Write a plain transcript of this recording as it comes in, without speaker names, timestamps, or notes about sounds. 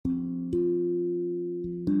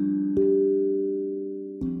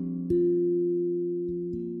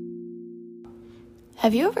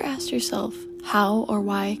Have you ever asked yourself how or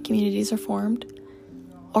why communities are formed?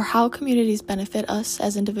 Or how communities benefit us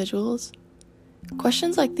as individuals?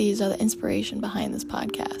 Questions like these are the inspiration behind this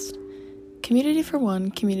podcast. Community for One,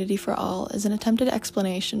 Community for All is an attempted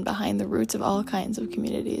explanation behind the roots of all kinds of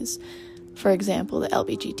communities. For example, the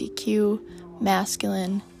LGBTQ,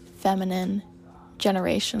 masculine, feminine,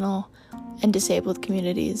 generational, and disabled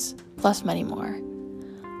communities, plus many more.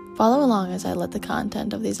 Follow along as I let the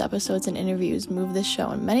content of these episodes and interviews move this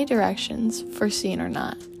show in many directions, foreseen or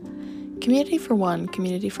not. Community for One,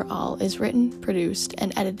 Community for All is written, produced,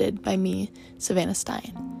 and edited by me, Savannah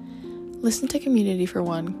Stein. Listen to Community for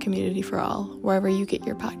One, Community for All wherever you get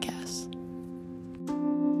your podcasts.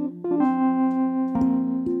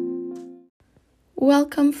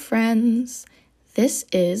 Welcome, friends. This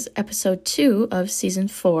is episode 2 of season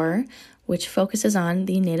 4, which focuses on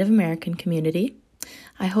the Native American community.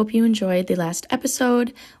 I hope you enjoyed the last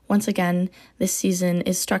episode. Once again, this season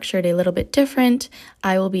is structured a little bit different.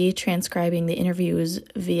 I will be transcribing the interviews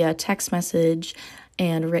via text message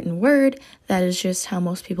and written word. That is just how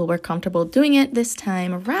most people were comfortable doing it this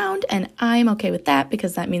time around, and I'm okay with that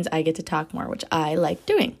because that means I get to talk more, which I like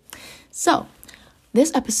doing. So,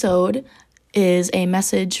 this episode is a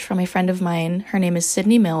message from a friend of mine. Her name is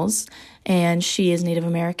Sydney Mills, and she is Native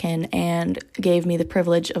American and gave me the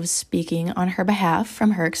privilege of speaking on her behalf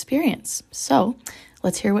from her experience. So,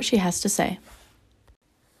 let's hear what she has to say.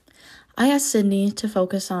 I asked Sydney to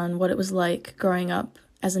focus on what it was like growing up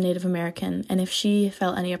as a Native American and if she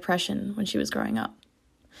felt any oppression when she was growing up.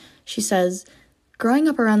 She says, growing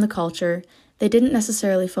up around the culture, they didn't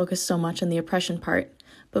necessarily focus so much on the oppression part,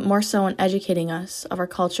 but more so on educating us of our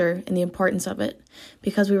culture and the importance of it,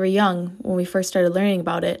 because we were young when we first started learning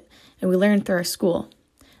about it, and we learned through our school.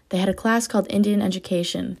 They had a class called Indian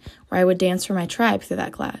Education, where I would dance for my tribe through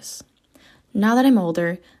that class. Now that I'm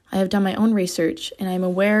older, I have done my own research, and I am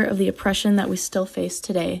aware of the oppression that we still face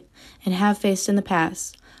today, and have faced in the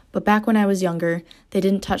past, but back when I was younger, they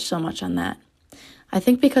didn't touch so much on that. I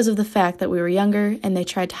think because of the fact that we were younger, and they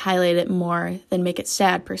tried to highlight it more than make it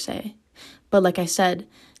sad per se. But like I said,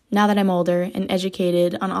 now that I'm older and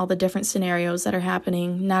educated on all the different scenarios that are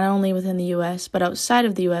happening, not only within the U.S., but outside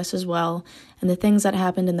of the U.S. as well, and the things that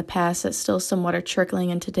happened in the past that still somewhat are trickling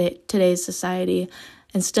into today's society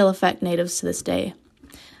and still affect natives to this day.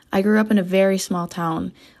 I grew up in a very small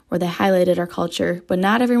town where they highlighted our culture, but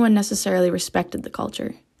not everyone necessarily respected the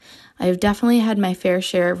culture. I have definitely had my fair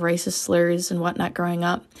share of racist slurs and whatnot growing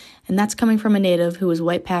up, and that's coming from a native who was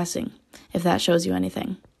white passing, if that shows you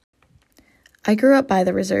anything. I grew up by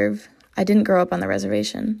the reserve. I didn't grow up on the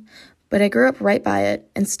reservation, but I grew up right by it,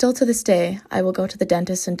 and still to this day, I will go to the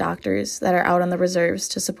dentists and doctors that are out on the reserves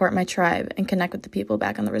to support my tribe and connect with the people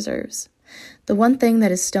back on the reserves. The one thing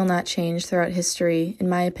that has still not changed throughout history, in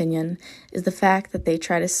my opinion, is the fact that they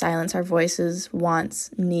try to silence our voices,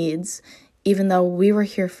 wants, needs, even though we were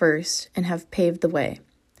here first and have paved the way.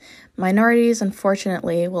 Minorities,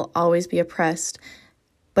 unfortunately, will always be oppressed,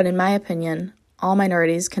 but in my opinion, all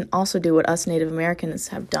minorities can also do what us Native Americans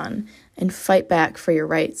have done and fight back for your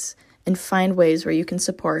rights and find ways where you can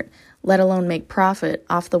support, let alone make profit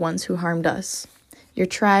off the ones who harmed us, your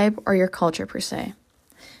tribe or your culture per se.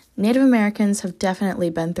 Native Americans have definitely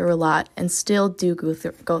been through a lot and still do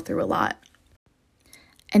go through a lot.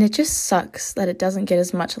 And it just sucks that it doesn't get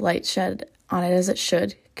as much light shed on it as it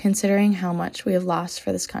should, considering how much we have lost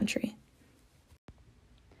for this country.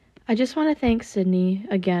 I just want to thank Sydney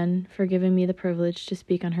again for giving me the privilege to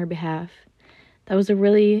speak on her behalf. That was a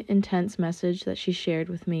really intense message that she shared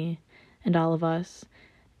with me and all of us,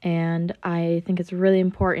 and I think it's really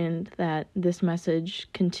important that this message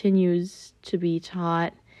continues to be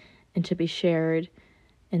taught and to be shared,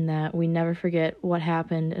 and that we never forget what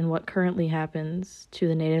happened and what currently happens to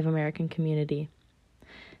the Native American community.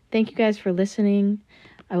 Thank you guys for listening.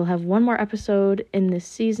 I will have one more episode in this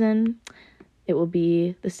season. It will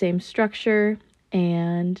be the same structure,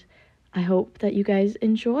 and I hope that you guys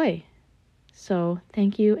enjoy. So,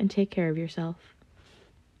 thank you and take care of yourself.